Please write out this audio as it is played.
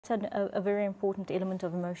a very important element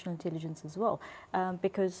of emotional intelligence as well,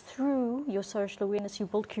 because through your social awareness, you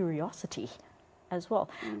build curiosity as well.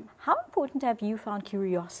 How important have you found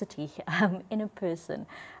curiosity in a person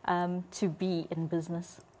to be in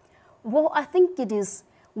business? Well, I think it is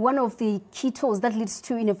one of the key tools that leads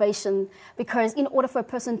to innovation, because in order for a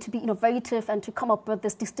person to be innovative and to come up with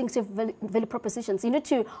this distinctive value propositions, you need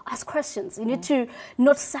to ask questions. You need to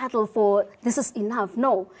not settle for this is enough.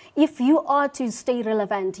 No, if you are to stay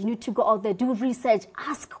relevant, you need to go out there, do research,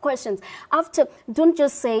 ask questions. Don't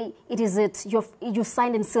just say it is it, you've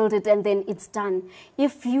signed and sealed it and then it's done.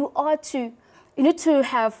 If you are to, you need to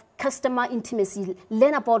have customer intimacy,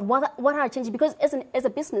 learn about what are changes, because as a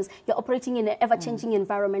business, you're operating in an ever-changing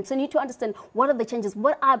environment. So you need to understand what are the changes,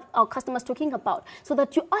 what are our customers talking about, so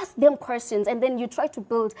that you ask them questions and then you try to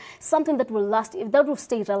build something that will last, that will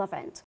stay relevant.